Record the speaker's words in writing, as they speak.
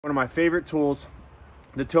One of my favorite tools,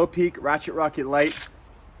 the Topeak Ratchet Rocket Lite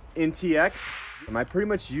NTX. I pretty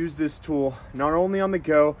much use this tool not only on the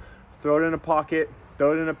go, throw it in a pocket,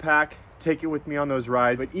 throw it in a pack, take it with me on those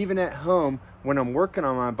rides, but even at home when I'm working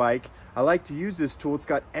on my bike, I like to use this tool. It's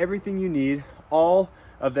got everything you need, all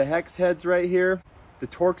of the hex heads right here, the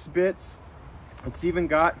Torx bits. It's even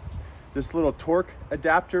got this little torque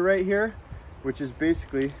adapter right here, which is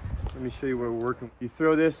basically, let me show you what we're working with. You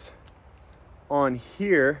throw this on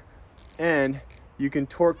here and you can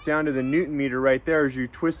torque down to the Newton meter right there as you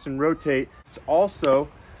twist and rotate. It's also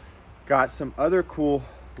got some other cool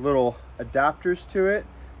little adapters to it.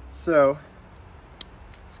 So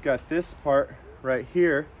it's got this part right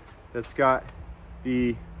here that's got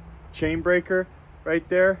the chain breaker right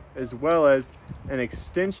there, as well as an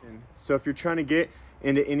extension. So if you're trying to get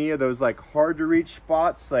into any of those like hard to reach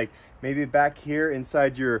spots, like maybe back here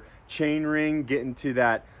inside your chain ring, get into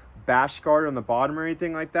that bash guard on the bottom or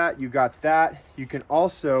anything like that, you got that. You can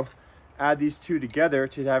also add these two together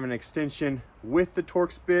to have an extension with the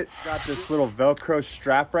Torx bit. Got this little Velcro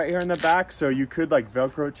strap right here in the back, so you could like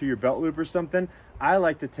Velcro it to your belt loop or something. I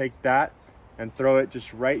like to take that and throw it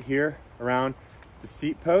just right here around the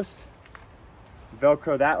seat post,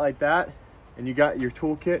 Velcro that like that, and you got your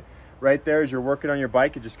toolkit right there as you're working on your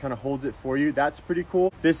bike. It just kind of holds it for you. That's pretty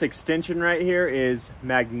cool. This extension right here is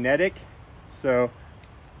magnetic, so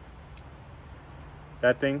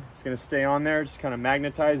that thing is going to stay on there, just kind of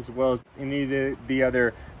magnetized, as well as any of the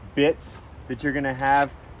other bits that you're going to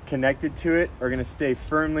have connected to it are going to stay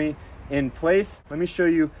firmly in place. Let me show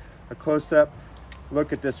you a close-up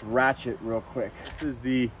look at this ratchet real quick. This is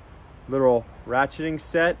the little ratcheting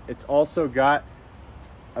set. It's also got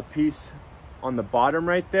a piece on the bottom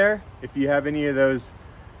right there. If you have any of those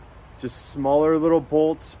just smaller little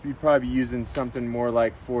bolts, you'd probably be using something more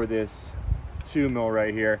like for this 2 mil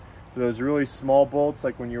right here. For those really small bolts,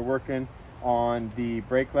 like when you're working on the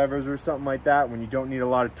brake levers or something like that, when you don't need a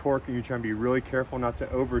lot of torque and you're trying to be really careful not to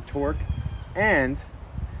over torque. And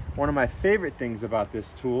one of my favorite things about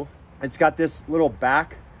this tool, it's got this little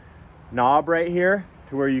back knob right here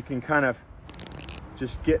to where you can kind of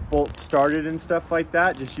just get bolts started and stuff like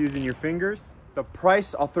that, just using your fingers. The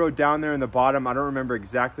price I'll throw down there in the bottom. I don't remember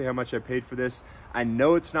exactly how much I paid for this. I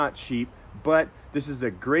know it's not cheap, but this is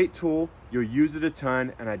a great tool. You'll use it a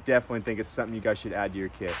ton, and I definitely think it's something you guys should add to your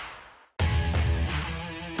kit.